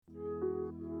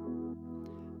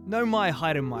No mai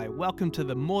haere mai, welcome to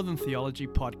the More Than Theology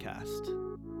podcast.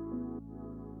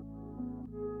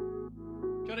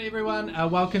 Good day everyone,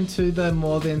 welcome to the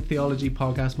More Than Theology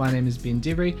podcast. My name is Ben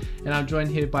Devery and I'm joined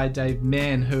here by Dave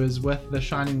Mann, who is with the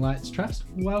Shining Lights Trust.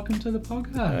 Welcome to the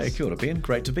podcast. Hey, kia ora, Ben.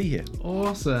 Great to be here.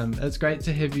 Awesome. It's great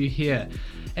to have you here.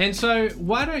 And so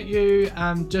why don't you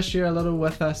just share a little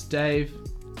with us, Dave,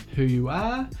 who you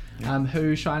are,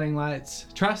 who Shining Lights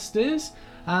Trust is,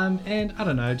 and I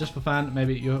don't know, just for fun,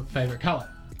 maybe your favourite colour.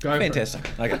 Go Fantastic.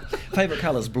 Okay. Favourite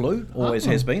colour's blue, always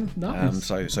has been. Nice.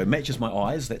 So matches my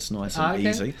eyes, that's nice and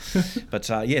easy. But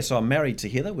so I'm married to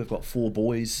Heather. We've got 4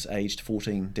 boys aged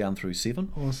 14 down through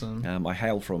 7. Awesome. I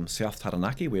hail from South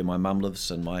Taranaki, where my mum lives,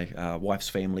 and my wife's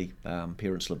family,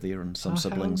 parents live there, and some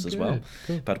siblings as well.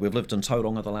 Cool. But we've lived in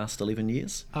Tauranga the last 11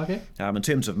 years. Okay. In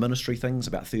terms of ministry things,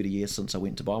 about 30 years since I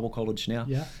went to Bible college now.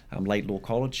 Yeah. Late Law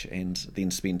College, and then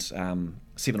spent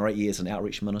 7 or 8 years in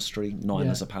outreach ministry, 9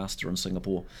 as a pastor in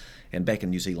Singapore, and back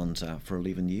in New Zealand for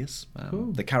 11 years.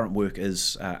 Cool. The current work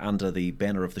is under the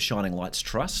banner of the Shining Lights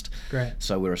Trust. Great.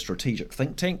 So we're a strategic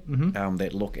think tank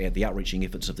that look at the outreaching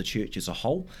efforts of the church as a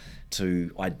whole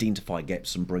to identify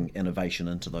gaps and bring innovation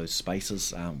into those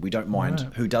spaces. We don't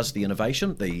mind who does the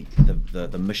innovation.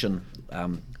 The mission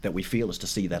that we feel is to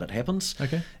see that it happens.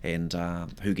 Okay. And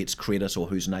who gets credit or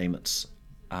whose name it's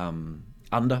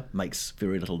under makes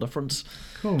very little difference.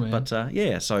 Cool, man. But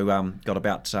so got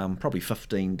about probably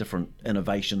 15 different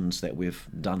innovations that we've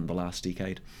done the last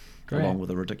decade, along with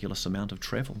a ridiculous amount of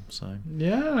travel. So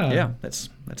that's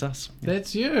us. Yeah.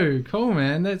 That's you. Cool,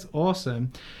 man. That's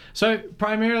awesome. So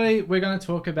primarily we're going to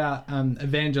talk about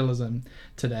evangelism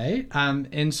today.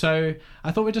 And so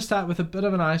I thought we'd just start with a bit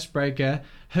of an icebreaker.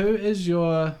 Who is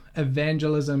your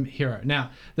evangelism hero?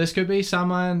 Now, this could be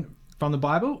someone from the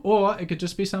Bible, or it could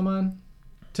just be someone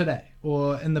today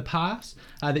or in the past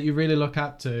that you really look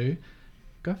up to.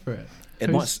 Go for it.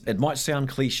 It might sound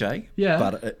cliche,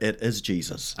 but it is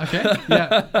Jesus. Okay,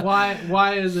 yeah.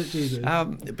 Why is it Jesus?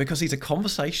 Because he's a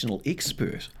conversational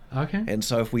expert. Okay. And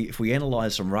so if we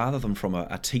analyse him rather than from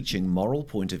a teaching moral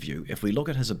point of view, if we look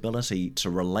at his ability to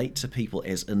relate to people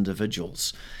as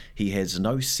individuals, he has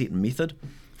no set method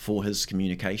for his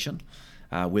communication.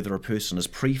 Whether a person is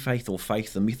pre-faith or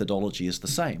faith, the methodology is the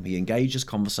same. He engages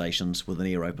conversations with an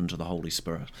ear open to the Holy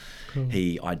Spirit. Cool.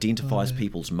 He identifies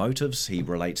people's motives. He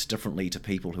relates differently to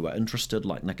people who are interested,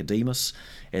 like Nicodemus,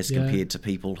 as compared to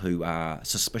people who are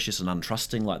suspicious and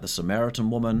untrusting, like the Samaritan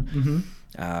woman,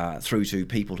 through to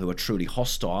people who are truly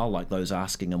hostile, like those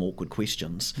asking him awkward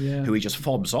questions, who he just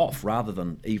fobs off rather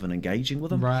than even engaging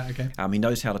with them. Right, okay. He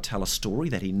knows how to tell a story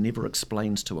that he never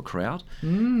explains to a crowd.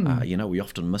 We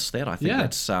often miss that. I think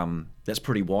that's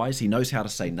pretty wise. He knows how to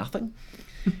say nothing.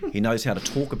 He knows how to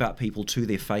talk about people to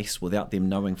their face without them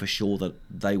knowing for sure that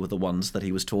they were the ones that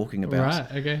he was talking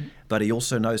about. Right, okay. But he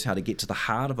also knows how to get to the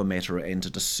heart of a matter and to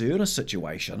discern a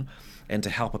situation and to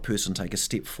help a person take a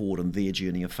step forward in their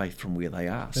journey of faith from where they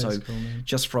are. That's so cool, man.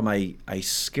 Just from a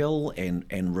skill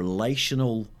and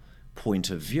relational point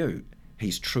of view,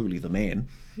 he's truly the man.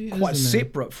 Quite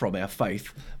separate from our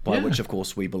faith, by which, of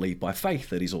course, we believe by faith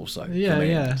that he's also the man.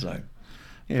 Yeah. So,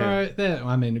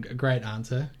 a great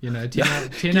answer. 10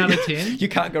 out of 10. You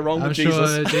can't go wrong with Jesus.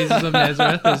 Jesus. I'm sure Jesus of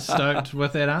Nazareth is stoked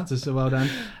with that answer, so well done,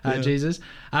 Jesus.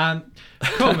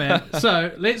 Cool, man.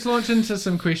 So let's launch into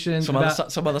some questions. Some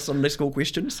less cool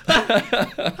questions.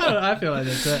 I feel like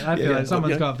that's it. I feel like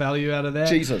someone's got value out of that.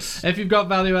 Jesus. If you've got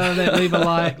value out of that, leave a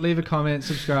like, leave a comment,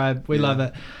 subscribe. We love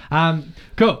it.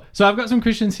 Cool. So I've got some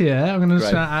questions here. I'm going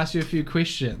to ask you a few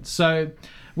questions. So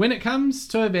when it comes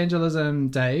to evangelism,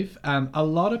 Dave, a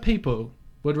lot of people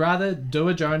would rather do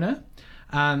a Jonah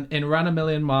and run a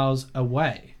million miles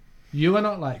away. You are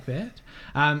not like that.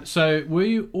 So were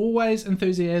you always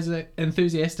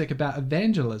enthusiastic about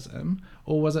evangelism,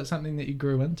 or was it something that you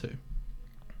grew into?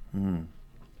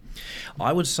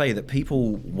 I would say that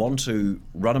people want to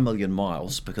run a million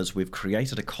miles because we've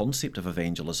created a concept of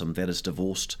evangelism that is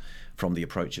divorced from the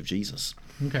approach of Jesus.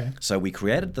 Okay. So we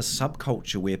created this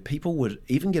subculture where people would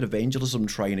even get evangelism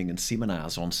training and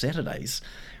seminars on Saturdays,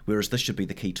 whereas this should be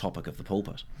the key topic of the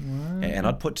pulpit. Wow. And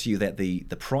I'd put to you that the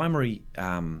primary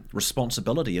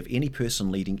responsibility of any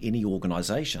person leading any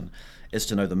organisation is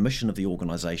to know the mission of the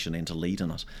organisation and to lead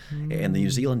in it. And the New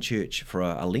Zealand church, for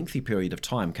a lengthy period of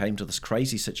time, came to this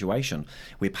crazy situation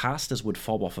where pastors would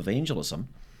fob off evangelism,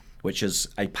 which is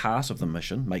a part of the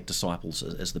mission. Make disciples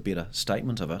is the better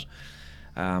statement of it.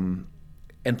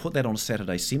 and put that on a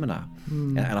Saturday seminar.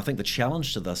 And I think the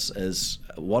challenge to this is,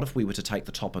 what if we were to take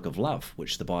the topic of love,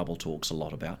 which the Bible talks a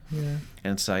lot about,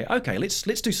 and say, okay, let's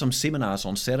do some seminars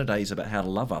on Saturdays about how to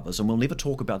love others, and we'll never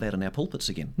talk about that in our pulpits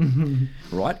again,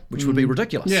 right? Which would be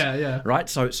ridiculous. Right?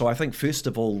 So I think, first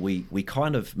of all, we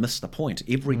kind of miss the point.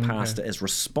 Every pastor is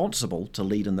responsible to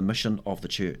lead in the mission of the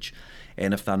church.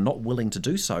 And if they're not willing to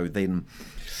do so, then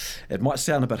it might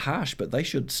sound a bit harsh, but they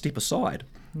should step aside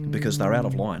because they're out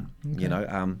of line, you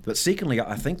know. But secondly,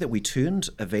 I think that we turned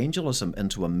evangelism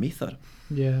into a method.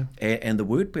 And the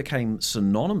word became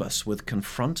synonymous with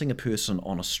confronting a person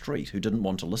on a street who didn't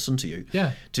want to listen to you,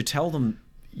 to tell them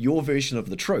your version of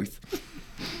the truth.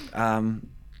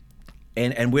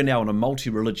 And we're now in a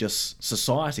multi-religious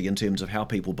society in terms of how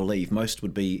people believe. Most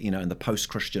would be, you know, in the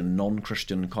post-Christian,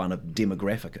 non-Christian kind of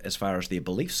demographic as far as their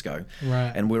beliefs go.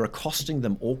 And we're accosting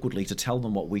them awkwardly to tell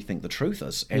them what we think the truth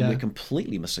is, and we're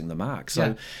completely missing the mark.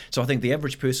 So I think the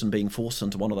average person being forced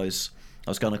into one of those,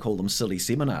 I was going to call them silly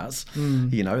seminars,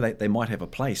 you know, they might have a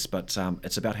place, but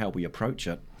it's about how we approach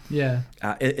it.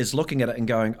 Is looking at it and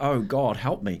going, oh, God,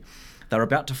 help me. They're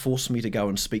about to force me to go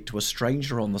and speak to a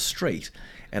stranger on the street,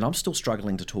 and I'm still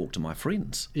struggling to talk to my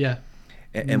friends.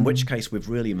 In which case, we've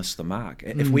really missed the mark.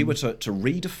 If we were to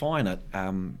redefine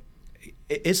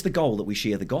it, is the goal that we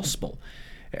share the gospel?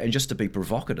 And just to be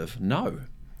provocative, no.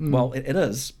 Well, it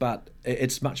is, but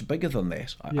it's much bigger than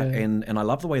that. And I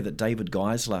love the way that David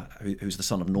Geisler, who's the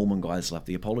son of Norman Geisler,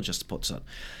 the apologist, puts it.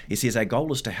 He says, our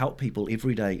goal is to help people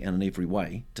every day and in every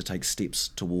way to take steps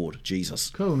toward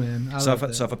Jesus. Cool, man. So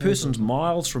if a person's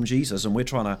miles from Jesus and we're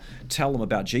trying to tell them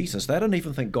about Jesus, they don't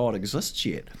even think God exists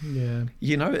yet.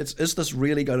 You know, is this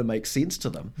really going to make sense to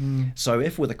them? So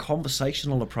if with a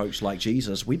conversational approach like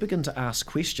Jesus, we begin to ask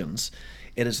questions,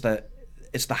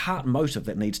 it's the heart motive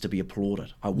that needs to be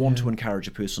applauded. I want to encourage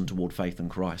a person toward faith in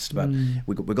Christ, but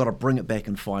we've got to bring it back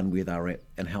and find where they're at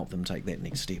and help them take that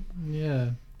next step.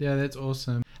 Yeah, that's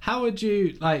awesome. How would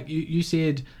you, like, you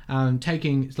said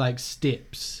taking, like,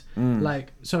 steps.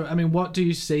 Like, so, I mean, what do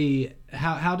you see,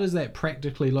 how does that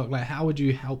practically look? Like, how would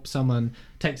you help someone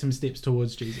take some steps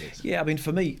towards Jesus? Yeah, I mean,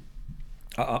 for me,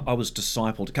 I was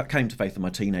discipled, came to faith in my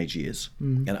teenage years,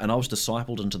 and I was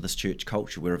discipled into this church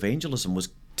culture where evangelism was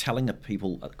telling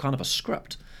people kind of a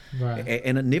script,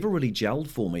 and it never really gelled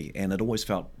for me, and it always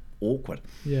felt awkward.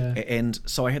 And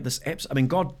so I had this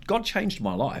God changed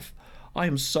my life. I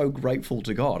am so grateful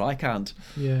to God. I can't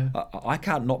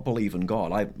not believe in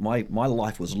God. My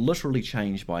life was literally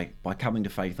changed by coming to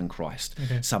faith in Christ.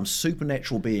 Some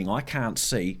supernatural being I can't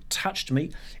see touched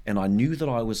me, and I knew that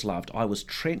I was loved. I was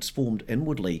transformed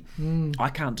inwardly. I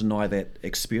can't deny that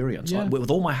experience.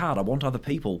 With all my heart, I want other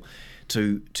people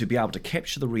to be able to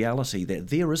capture the reality that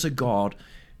there is a God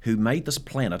who made this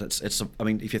planet. I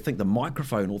mean, if you think the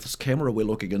microphone or this camera we're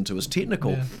looking into is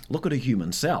technical, look at a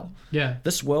human cell.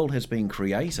 This world has been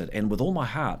created, and with all my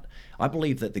heart, I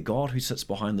believe that the God who sits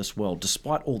behind this world,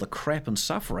 despite all the crap and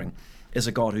suffering, is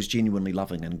a God who's genuinely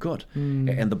loving and good.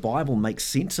 And the Bible makes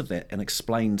sense of that and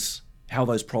explains how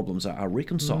those problems are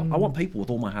reconciled. I want people with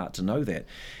all my heart to know that.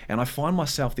 And I find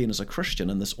myself then as a Christian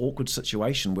in this awkward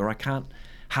situation where I can't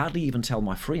hardly even tell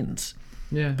my friends,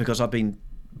 because I've been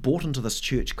bought into this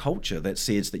church culture that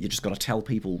says that you just got to tell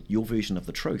people your version of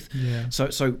the truth.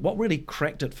 So what really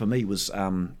cracked it for me was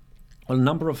a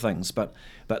number of things, but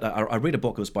I read a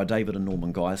book. It was by David and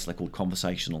Norman Geisler called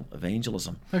Conversational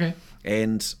Evangelism.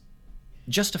 And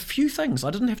just a few things.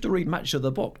 I didn't have to read much of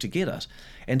the book to get it,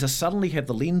 and to suddenly have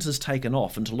the lenses taken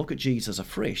off and to look at Jesus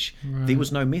afresh. There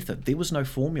was no method, there was no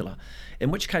formula,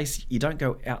 in which case you don't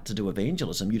go out to do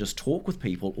evangelism, you just talk with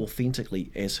people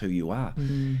authentically as who you are.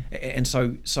 And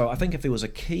so I think if there was a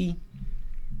key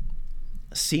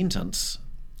sentence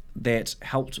that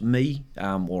helped me,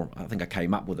 or I think I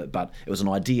came up with it, but it was an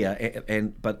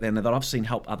idea, but then that I've seen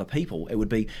help other people, it would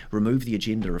be remove the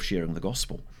agenda of sharing the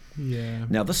gospel.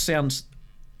 Now this sounds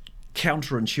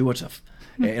counterintuitive,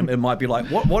 and it might be like,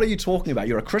 what are you talking about?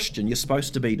 You're a Christian, you're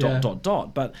supposed to be ...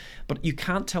 but you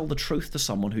can't tell the truth to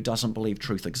someone who doesn't believe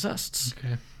truth exists.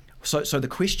 So the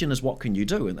question is, what can you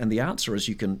do? And the answer is,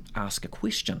 you can ask a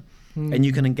question, and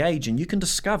you can engage, and you can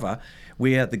discover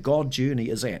where the God journey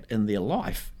is at in their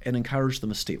life and encourage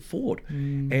them a step forward.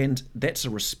 And that's a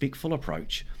respectful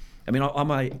approach. I mean,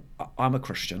 I'm a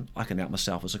Christian. I can out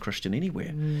myself as a Christian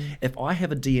anywhere. If I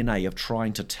have a DNA of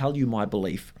trying to tell you my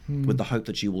belief with the hope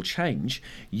that you will change,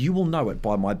 you will know it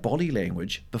by my body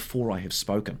language before I have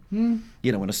spoken.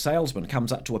 You know, when a salesman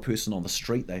comes up to a person on the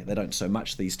street, they don't so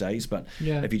much these days, but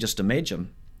if you just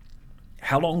imagine,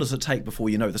 how long does it take before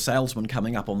you know the salesman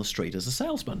coming up on the street is a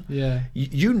salesman? Yeah.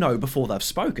 You know before they've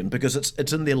spoken, because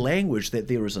it's in their language that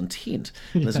there is intent.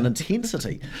 There's an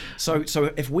intensity. So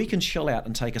if we can chill out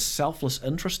and take a selfless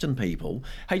interest in people,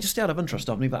 hey, just out of interest,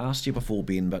 I've never asked you before,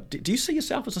 Ben, but do you see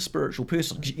yourself as a spiritual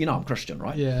person? You know I'm Christian,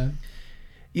 right? Yeah.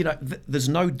 You know, there's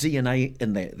no DNA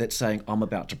in there that's saying, I'm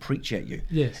about to preach at you.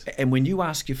 Yes. And when you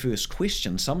ask your first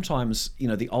question, sometimes, you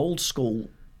know, the old school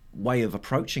way of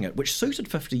approaching it, which suited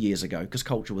 50 years ago because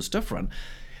culture was different,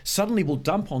 suddenly will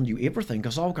dump on you everything,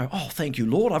 because I'll go, oh, thank you,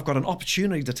 Lord, I've got an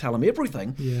opportunity to tell him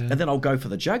everything, and then I'll go for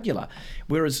the jugular.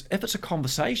 Whereas if it's a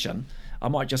conversation, I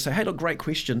might just say, hey, look, great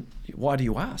question, why do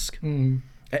you ask? And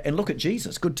look at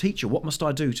Jesus, good teacher, what must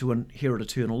I do to inherit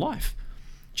eternal life?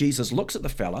 Jesus looks at the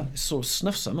fella, sort of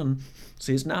sniffs him and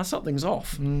says, nah, something's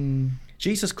off.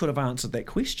 Jesus could have answered that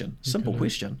question, simple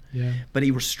question, but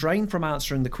he restrained from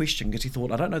answering the question because he thought,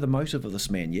 I don't know the motive of this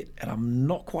man yet, and I'm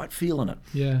not quite feeling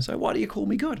it. So why do you call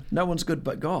me good? No one's good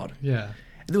but God. There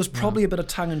was probably a bit of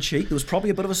tongue-in-cheek. There was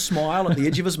probably a bit of a smile at the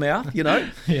edge of his mouth, you know,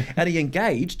 and he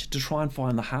engaged to try and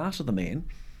find the heart of the man.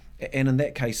 And in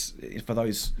that case, for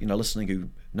those, you know, listening who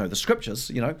know the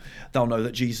scriptures, you know, they'll know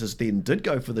that Jesus then did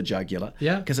go for the jugular,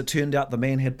 because it turned out the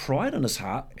man had pride in his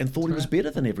heart and thought he was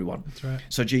better than everyone.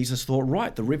 So Jesus thought,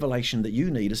 right, the revelation that you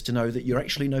need is to know that you're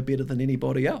actually no better than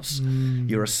anybody else.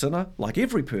 You're a sinner like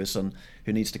every person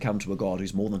who needs to come to a God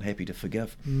who's more than happy to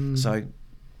forgive. So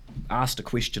asked a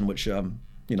question which, you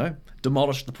know,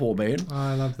 demolished the poor man. Oh,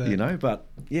 I love that. You know, but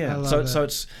yeah,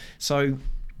 so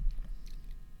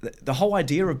the whole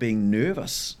idea of being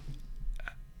nervous,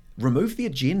 remove the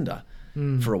agenda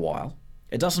for a while.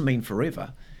 It doesn't mean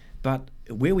forever, but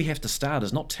where we have to start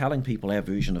is not telling people our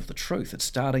version of the truth. It's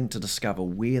starting to discover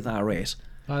where they're at,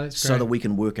 so that we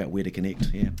can work out where to connect.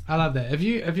 I love that. If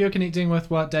you're connecting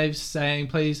with what Dave's saying,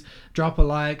 please drop a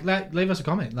like, leave us a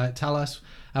comment, tell us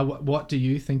what do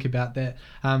you think about that.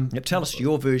 Tell us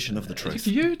your version of the truth.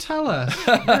 You tell us.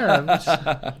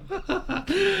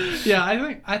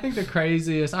 I think the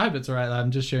craziest, I hope it's all right,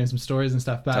 I'm just sharing some stories and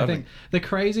stuff, but I think the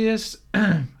craziest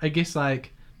I guess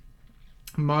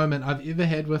moment I've ever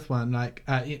had with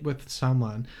with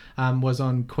someone was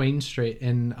on Queen Street,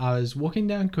 and I was walking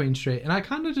down Queen Street and I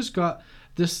kind of just got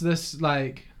this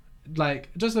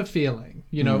just a feeling,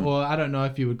 you know, or I don't know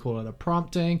if you would call it a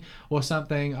prompting or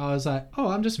something. I was like, oh,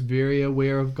 I'm just very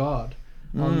aware of God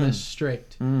on this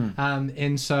street.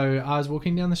 And so I was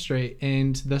walking down the street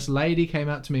and this lady came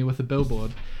up to me with a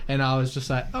billboard, and I was just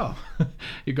like, oh,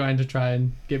 you're going to try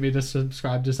and get me to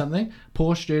subscribe to something?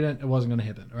 Poor student, it wasn't going to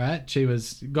happen, right? She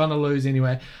was going to lose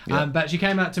anyway. But she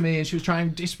came up to me and she was trying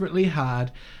desperately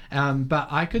hard. But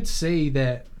I could see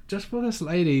that just for this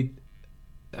lady,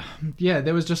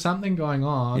 there was just something going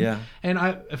on.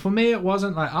 And for me, it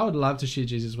wasn't like, I would love to share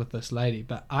Jesus with this lady,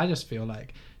 but I just feel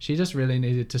like she just really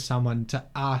needed someone to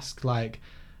ask,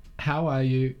 how are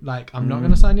you? I'm not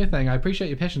going to sign your thing. I appreciate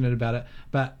you're passionate about it,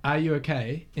 but are you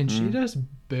okay? And she just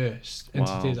burst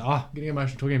into tears. Oh, getting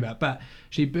emotional talking about it. But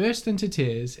she burst into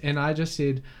tears, and I just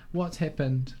said, what's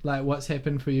happened? What's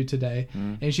happened for you today?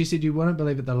 And she said, you wouldn't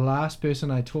believe it. The last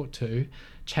person I talked to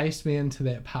chased me into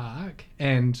that park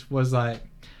and was rude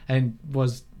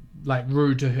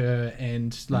to her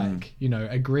and you know,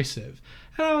 aggressive.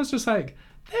 And I was just like,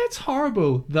 that's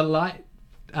horrible.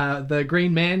 The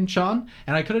green man shone,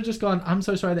 and I could have just gone, I'm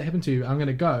so sorry that happened to you, I'm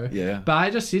gonna go. But I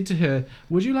just said to her,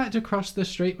 would you like to cross the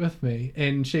street with me?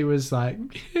 And she was like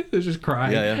just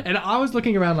crying. And I was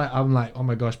looking around I'm like, oh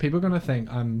my gosh, people are gonna think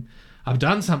I've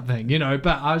done something, you know,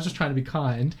 but I was just trying to be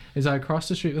kind as I crossed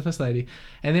the street with this lady.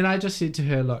 And then I just said to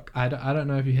her, look, I don't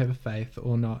know if you have a faith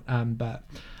or not, but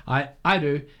I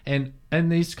do, and in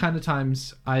these kind of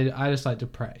times I just like to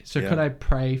pray, so could I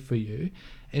pray for you?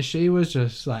 And she was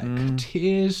just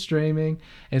tears streaming,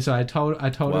 and so I told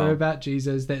her about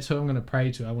Jesus. That's who I'm going to pray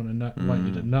to. I want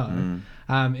you to know.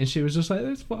 And she was just like,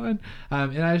 that's fine.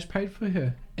 And I just prayed for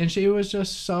her, and she was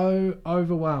just so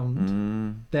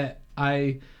overwhelmed that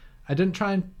I didn't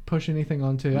try and push anything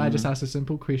onto her. I just asked a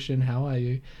simple question, how are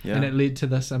you? And it led to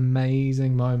this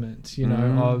amazing moment, you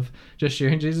know, of just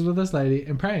sharing Jesus with this lady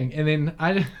and praying. And then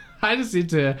I just said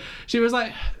to her, she was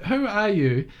like, who are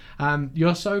you?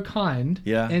 You're so kind.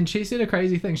 And she said a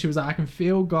crazy thing. She was like, I can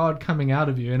feel God coming out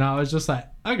of you. And I was just like,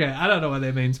 okay, I don't know what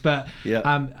that means, but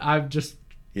I'm just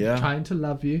trying to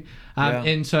love you.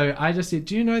 And so I just said,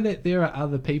 do you know that there are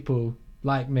other people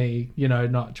like me, you know,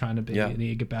 not trying to be an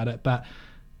egg about it, but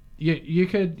you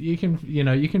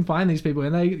can find these people,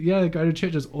 and they go to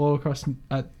churches all across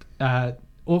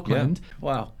Auckland.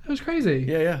 Wow. It was crazy.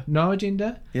 Yeah. No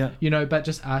agenda. Yeah. But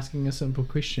just asking a simple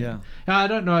question. Yeah. I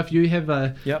don't know if you have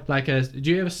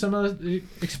do you have a similar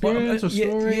experience or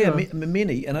story? Yeah,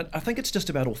 many. And I think it's just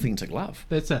about authentic love.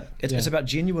 That's it. It's about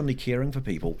genuinely caring for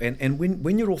people. And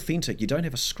when you're authentic, you don't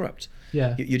have a script.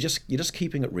 Yeah. You're just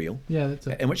keeping it real. Yeah, that's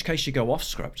it. In which case you go off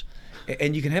script.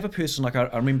 And you can have a person like, I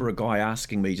remember a guy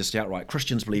asking me just outright,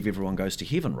 Christians believe everyone goes to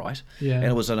heaven, right? Yeah. And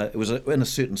it was in a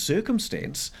certain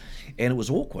circumstance, and it was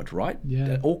awkward, right? Yeah.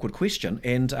 An awkward question.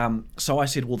 And so I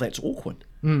said, well, that's awkward.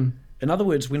 Mm. In other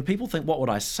words, when people think, what would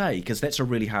I say? Because that's a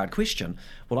really hard question.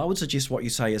 Well, I would suggest what you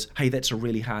say is, hey, that's a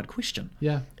really hard question.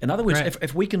 Yeah. In other words, Great.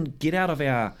 if we can get out of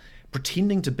our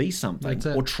pretending to be something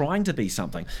or trying to be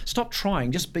something, stop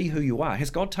trying, just be who you are.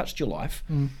 Has God touched your life?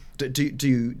 Mm.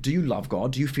 Do you love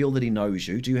God? Do you feel that He knows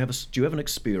you? Do you have an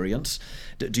experience?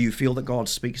 Do you feel that God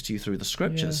speaks to you through the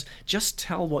Scriptures? Yeah. Just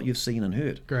tell what you've seen and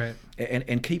heard. Great.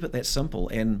 And keep it that simple.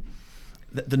 And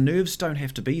the nerves don't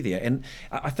have to be there. And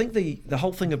I think the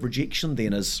whole thing of rejection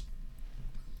then is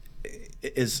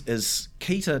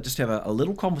key to just have a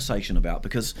little conversation about,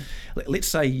 because let's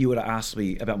say you were to ask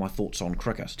me about my thoughts on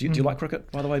cricket. Do you like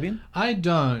cricket, by the way, Ben? I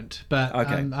don't, but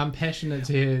okay. I'm passionate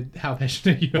to hear how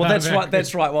passionate you are. Well,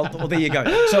 that's right. Well, there you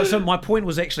go. So my point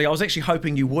was I was actually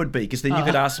hoping you would be, because then you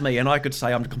could ask me and I could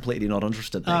say I'm completely not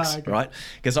interested, thanks, okay. right?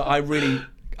 Because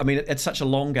it's such a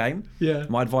long game. Yeah.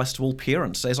 My advice to all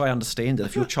parents, as I understand it,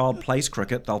 if your child plays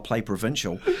cricket, they'll play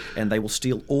provincial, and they will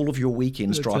steal all of your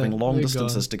weekends driving long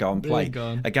distances to go and play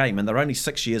a game. And they're only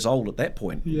 6 years old at that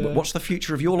point. Yeah. What's the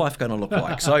future of your life going to look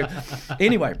like? So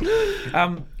anyway,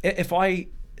 if I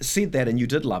said that and you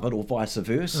did love it, or vice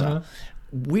versa,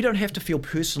 we don't have to feel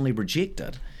personally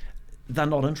rejected. They're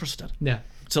not interested. Yeah.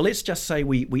 So let's just say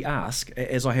we ask,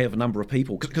 as I have a number of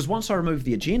people, because once I remove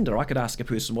the agenda, I could ask a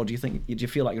person, what do you think? Do you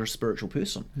feel like you're a spiritual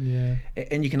person? Yeah.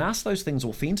 And you can ask those things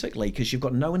authentically, because you've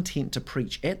got no intent to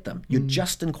preach at them. You're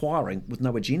just inquiring with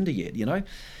no agenda yet,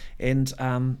 And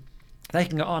they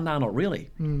can go, oh, no, not really.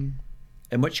 In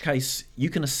which case, you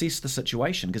can assess the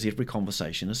situation, because every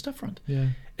conversation is different. Yeah.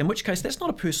 In which case, that's not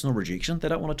a personal rejection. They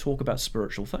don't want to talk about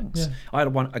spiritual things. Yeah. I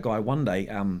had a guy one day,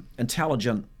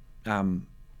 intelligent,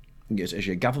 is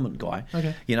actually a government guy,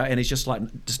 okay. And he's just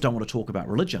don't want to talk about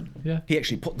religion. Yeah. He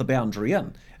actually put the boundary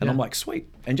in, and I'm like,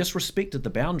 sweet, and just respected the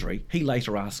boundary. He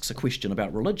later asks a question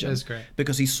about religion. That's great.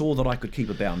 Because he saw that I could keep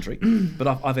a boundary. But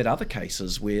I've had other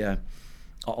cases where,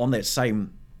 on that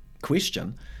same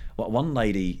question, one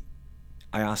lady,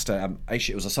 I asked her,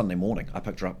 actually it was a Sunday morning, I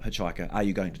picked her up, hitchhiker, are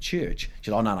you going to church?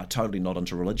 She said, oh, no, totally not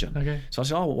into religion. Okay. So I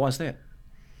said, oh, well, why is that?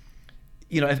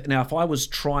 If I was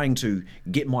trying to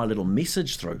get my little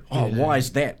message through, why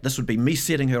is that? This would be me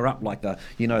setting her up like the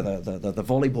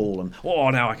volleyball, and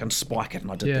now I can spike it,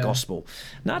 and I did the gospel.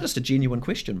 No, just a genuine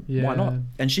question. Yeah. Why not?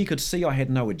 And she could see I had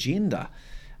no agenda.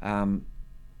 And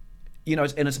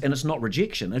it's not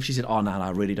rejection. If she said, oh no, I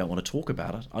really don't want to talk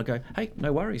about it, I go, hey,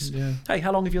 no worries. Yeah. Hey,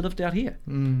 how long have you lived out here?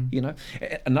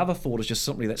 Another thought is just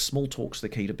simply that small talk's the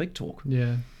key to big talk.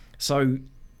 Yeah. So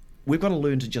we've got to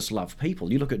learn to just love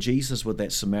people. You look at Jesus with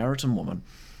that Samaritan woman.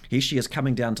 Here she is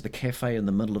coming down to the cafe in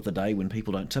the middle of the day when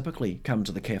people don't typically come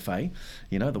to the cafe.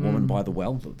 The woman by the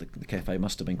well. The cafe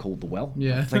must have been called the Well.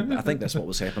 Yeah. I think that's what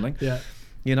was happening. Yeah.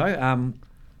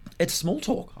 It's small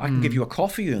talk. I can give you a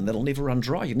coffee urn that'll never run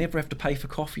dry. You never have to pay for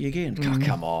coffee again. Oh,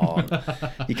 come on.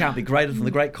 You can't be greater than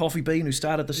the great coffee bean who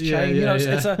started this chain.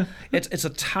 It's a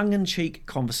tongue-in-cheek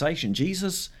conversation.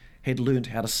 Jesus had learned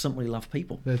how to simply love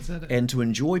people. That's it. And to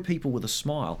enjoy people with a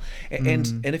smile.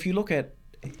 And if you look at,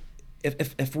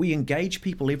 if we engage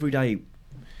people every day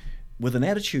with an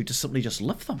attitude to simply just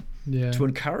lift them, to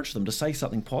encourage them, to say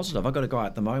something positive. I've got a guy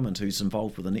at the moment who's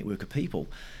involved with a network of people,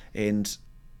 and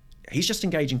he's just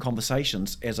engaging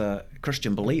conversations as a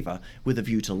Christian believer with a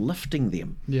view to lifting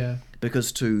them. Yeah.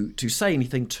 Because to say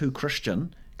anything too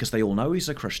Christian, because they all know he's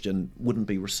a Christian, wouldn't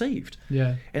be received.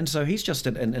 Yeah. And so he's just,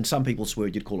 in some people's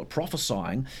word, you'd call it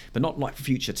prophesying, but not like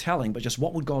future telling, but just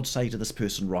what would God say to this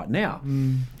person right now?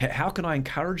 How can I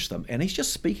encourage them? And he's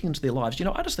just speaking into their lives.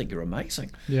 I just think you're amazing.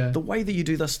 Yeah. The way that you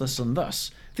do this, this, and this.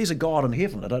 If there's a God in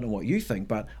heaven, I don't know what you think,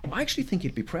 but I actually think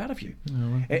he'd be proud of you.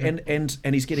 Oh, okay. And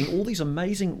he's getting all these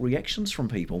amazing reactions from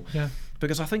people. Yeah.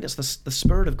 Because I think it's the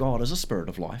Spirit of God is a spirit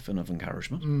of life and of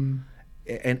encouragement.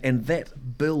 And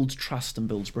that builds trust and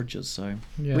builds bridges. So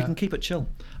we can keep it chill.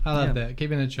 I love that,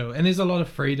 keeping it chill. And there's a lot of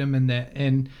freedom in that.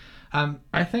 And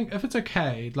I think if it's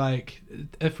okay, like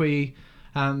if we're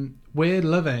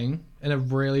living in a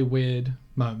really weird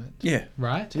moment. Yeah.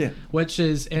 Right? Yeah. Which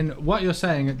is, and what you're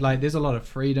saying, like there's a lot of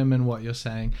freedom in what you're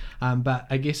saying. But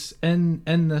I guess in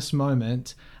this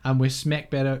moment, we're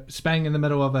smack bang in the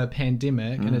middle of a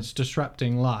pandemic and it's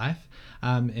disrupting life.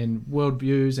 and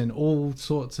worldviews and all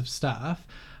sorts of stuff.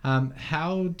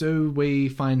 How do we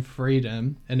find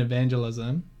freedom in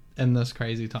evangelism in this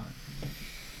crazy time?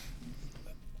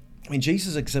 I mean,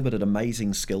 Jesus exhibited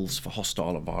amazing skills for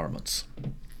hostile environments.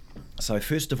 So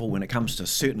first of all, when it comes to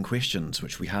certain questions,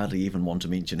 which we hardly even want to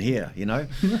mention here,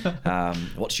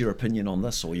 what's your opinion on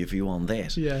this or your view on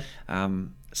that? Yeah.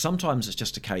 Sometimes it's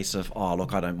just a case of, oh,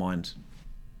 look, I don't mind.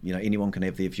 Anyone can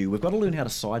have their view. We've got to learn how to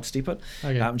sidestep it.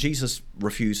 Okay. Jesus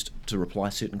refused to reply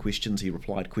certain questions. He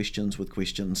replied questions with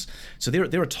questions. So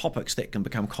there are topics that can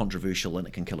become controversial and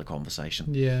it can kill a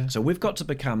conversation. Yeah. So we've got to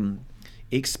become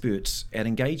experts at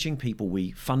engaging people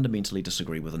we fundamentally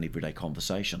disagree with in everyday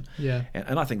conversation. Yeah.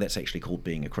 And I think that's actually called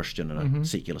being a Christian in a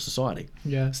secular society.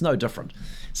 Yeah. It's no different.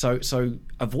 So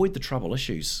avoid the trouble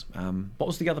issues. What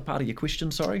was the other part of your question,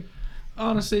 sorry?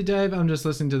 Honestly, Dave, I'm just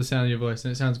listening to the sound of your voice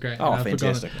and it sounds great. Oh,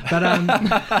 fantastic. But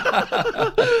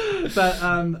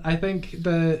I think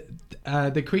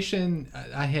the question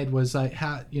I had was like,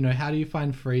 how do you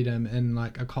find freedom in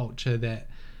like a culture that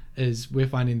we're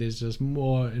finding there's just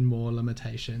more and more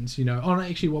limitations, on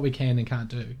actually what we can and can't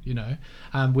do,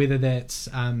 whether that's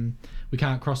we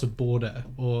can't cross a border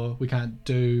or we can't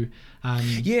do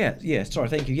sorry,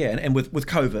 thank you. And with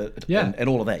COVID and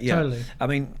all of that, totally. I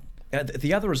mean,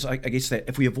 the other is, I guess, that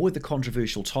if we avoid the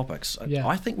controversial topics,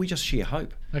 I think we just share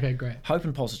hope. Okay, great. Hope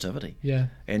and positivity. Yeah.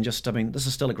 And just, I mean, this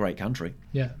is still a great country.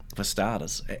 Yeah. For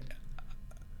starters.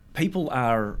 People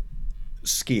are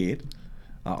scared.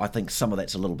 I think some of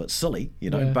that's a little bit silly,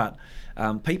 but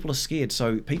people are scared,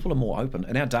 so people are more open.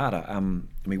 And our data,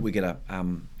 we get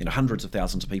hundreds of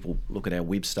thousands of people look at our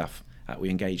web stuff. We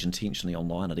engage intentionally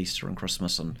online at Easter and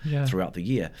Christmas and throughout the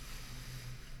year.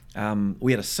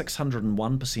 We had a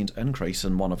 601% increase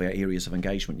in one of our areas of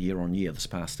engagement year on year this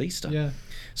past Easter. Yeah.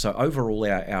 So overall,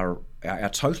 our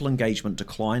total engagement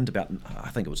declined about, I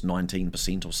think it was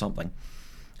 19% or something.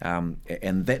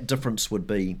 And that difference would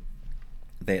be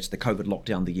that the COVID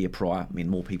lockdown the year prior,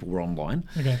 more people were online.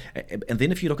 Okay. And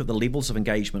then if you look at the levels of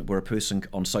engagement where a person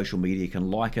on social media can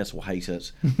like it or hate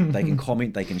it, they can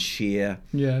comment, they can share,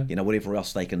 whatever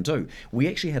else they can do. We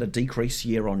actually had a decrease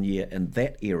year on year in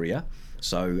that area.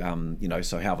 So,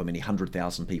 so however many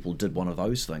 100,000 people did one of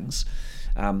those things.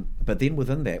 But then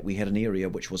within that, we had an area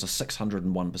which was a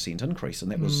 601% increase,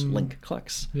 and that was link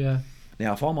clicks. Yeah.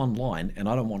 Now, if I'm online and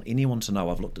I don't want anyone to know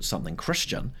I've looked at something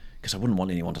Christian, because I wouldn't want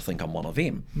anyone to think I'm one of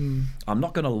them, I'm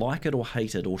not going to like it or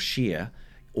hate it or share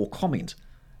or comment.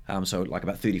 So like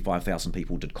about 35,000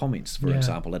 people did comments, for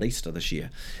example, at Easter this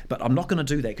year. But I'm not going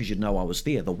to do that because you'd know I was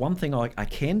there. The one thing I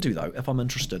can do, though, if I'm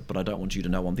interested, but I don't want you to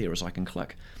know I'm there, is I can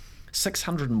click.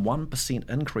 601%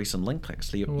 increase in link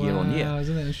clicks year on year.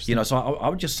 Isn't that interesting? So I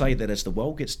would just say that as the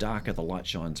world gets darker, the light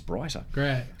shines brighter.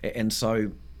 Great. And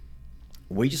so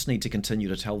we just need to continue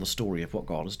to tell the story of what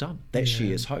God has done. That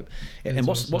shares hope. And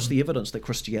what's the evidence that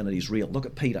Christianity is real? Look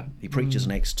at Peter. He preaches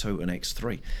in Acts 2 and Acts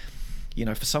 3.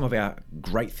 For some of our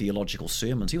great theological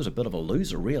sermons, he was a bit of a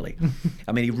loser, really.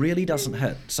 He really doesn't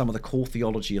hit some of the core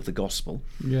theology of the gospel.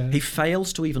 Yeah. He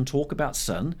fails to even talk about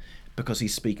sin because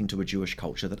he's speaking to a Jewish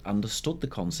culture that understood the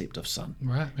concept of sin.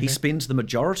 Right. Okay. He spends the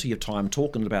majority of time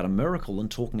talking about a miracle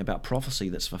and talking about prophecy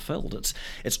that's fulfilled.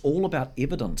 It's all about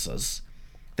evidences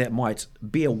that might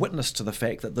bear witness to the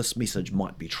fact that this message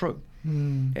might be true.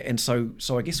 And so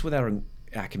I guess with our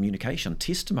communication,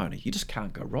 testimony, you just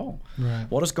can't go wrong. Right.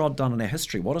 What has God done in our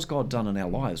history? What has God done in our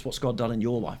lives? What's God done in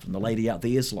your life and the lady out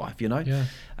there's life, Yeah.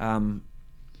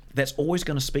 That's always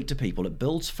going to speak to people. It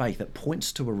builds faith. It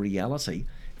points to a reality.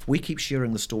 If we keep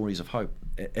sharing the stories of hope,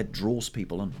 it draws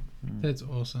people in. That's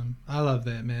awesome. I love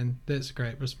that, man. That's a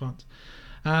great response.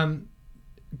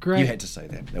 Great. You had to say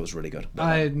that. That was really good.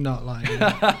 I'm not lying.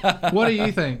 What do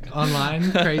you think,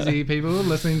 online crazy people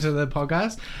listening to the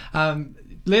podcast?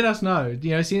 Let us know.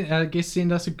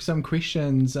 Send us some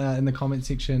questions in the comment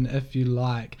section if you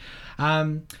like.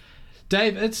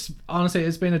 Dave,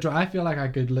 it's been a joy. I feel like I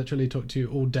could literally talk to you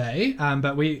all day,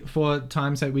 but for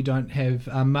time's sake, we don't have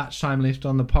much time left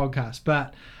on the podcast.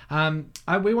 But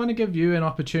we want to give you an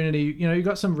opportunity. You've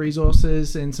got some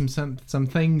resources and some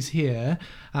things here.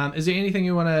 Is there anything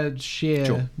you want to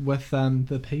share with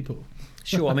the people?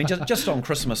 Sure. Just on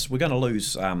Christmas, we're going to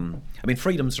lose.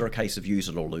 Freedoms are a case of use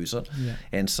it or lose it. Yeah.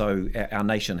 And so our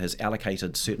nation has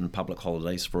allocated certain public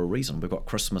holidays for a reason. We've got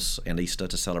Christmas and Easter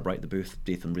to celebrate the birth,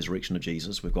 death, and resurrection of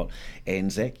Jesus. We've got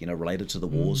Anzac, related to the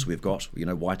wars. We've got,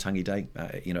 Waitangi Day,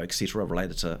 etc.,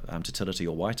 related to Te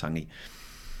Tiriti or Waitangi.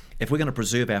 if we're going to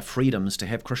preserve our freedoms to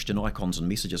have Christian icons and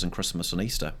messages in Christmas and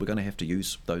Easter, we're going to have to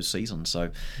use those seasons.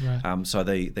 So, Right. so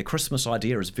the Christmas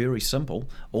idea is very simple.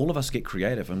 All of us get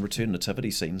creative and return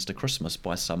nativity scenes to Christmas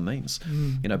by some means.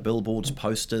 You know, billboards,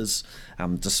 posters,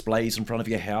 displays in front of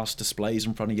your house, displays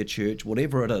in front of your church,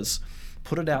 whatever it is,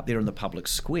 put it out there in the public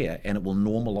square, and it will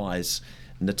normalise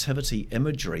nativity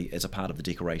imagery as a part of the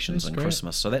decorations in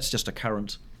Christmas. So that's just a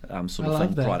current sort of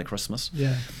thing prior to Christmas.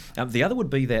 Yeah. The other would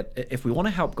be that if we want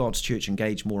to help God's church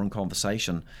engage more in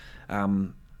conversation,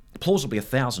 plausibly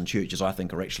 1,000 churches, I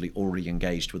think, are actually already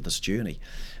engaged with this journey.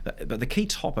 But the key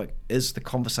topic is the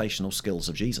conversational skills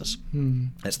of Jesus.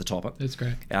 That's the topic. That's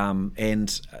great.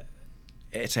 And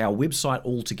at our website,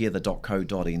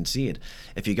 altogether.co.nz,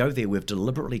 if you go there, we've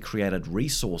deliberately created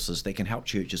resources that can help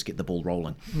churches get the ball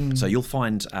rolling. So you'll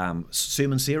find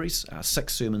sermon series,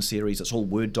 6 sermon series. It's all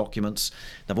Word documents.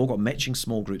 They've all got matching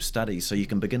small group studies, so you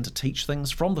can begin to teach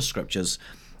things from the scriptures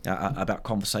about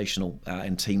conversational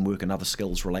and teamwork and other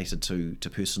skills related to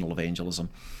personal evangelism.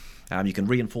 You can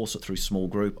reinforce it through small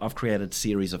group. I've created a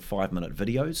series of 5-minute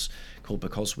videos called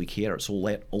Because We Care. It's all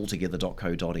at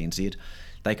altogether.co.nz.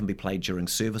 They can be played during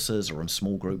services or in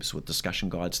small groups with discussion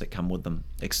guides that come with them,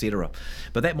 etc.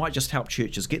 But that might just help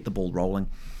churches get the ball rolling.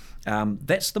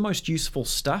 That's the most useful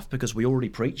stuff because we already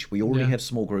preach, we already have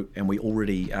small group, and we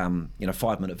already,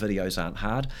 5-minute videos aren't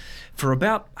hard. For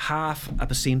about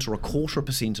 0.5% or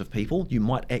 0.25% of people, you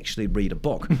might actually read a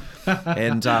book.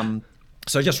 And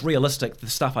so just realistic, the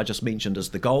stuff I just mentioned is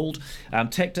the gold.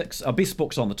 Tactics, best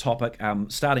books on the topic,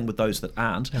 starting with those that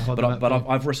aren't. But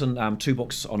I've written 2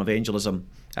 books on evangelism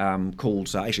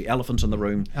called actually Elephant in the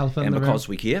Room and Because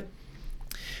We Care.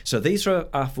 So these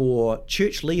are for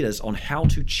church leaders on how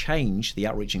to change the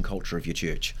outreaching culture of your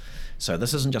church. So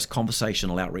this isn't just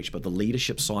conversational outreach, but the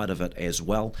leadership side of it as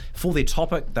well. For their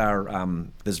topic,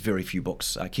 there's very few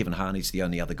books. Kevin Harney's the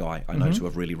only other guy I know to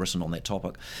have really written on that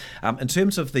topic. In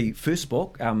terms of the first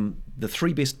book, the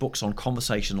 3 best books on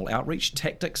conversational outreach: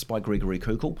 Tactics by Gregory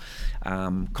Kukul,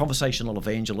 Conversational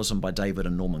Evangelism by David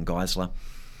and Norman Geisler,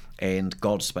 and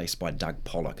God's Space by Doug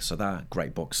Pollock. So they're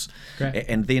great books. Great.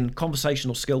 And then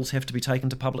conversational skills have to be taken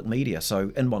to public media.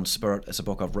 So In One Spirit is a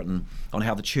book I've written on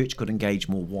how the church could engage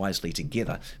more wisely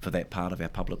together for that part of our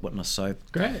public witness. So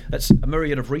great. It's a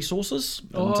myriad of resources.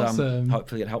 Awesome. And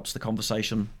hopefully it helps the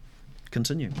conversation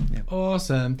continue. Yeah.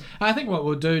 Awesome. I think what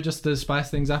we'll do, just to spice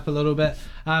things up a little bit,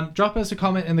 drop us a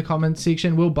comment in the comments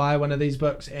section. We'll buy one of these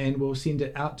books and we'll send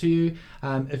it out to you.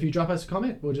 If you drop us a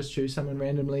comment, we'll just choose someone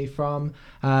randomly from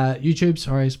YouTube.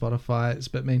 Sorry, Spotify, it's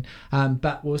a bit mean.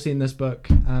 But we'll send this book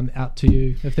out to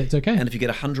you if that's okay. And if you get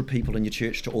 100 people in your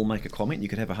church to all make a comment, you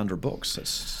could have 100 books. That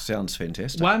sounds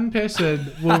fantastic. One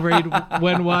person will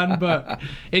win one book.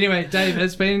 Anyway, Dave,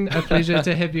 it's been a pleasure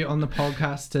to have you on the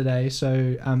podcast today.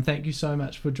 So thank you so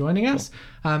much for joining us.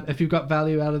 If you've got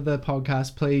value out of the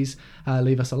podcast, please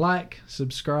leave us a like,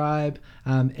 subscribe,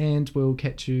 and we'll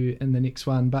catch you in the next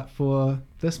one. But for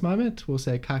this moment, we'll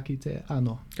say ka kite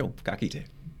ano. Cool. Ka kite.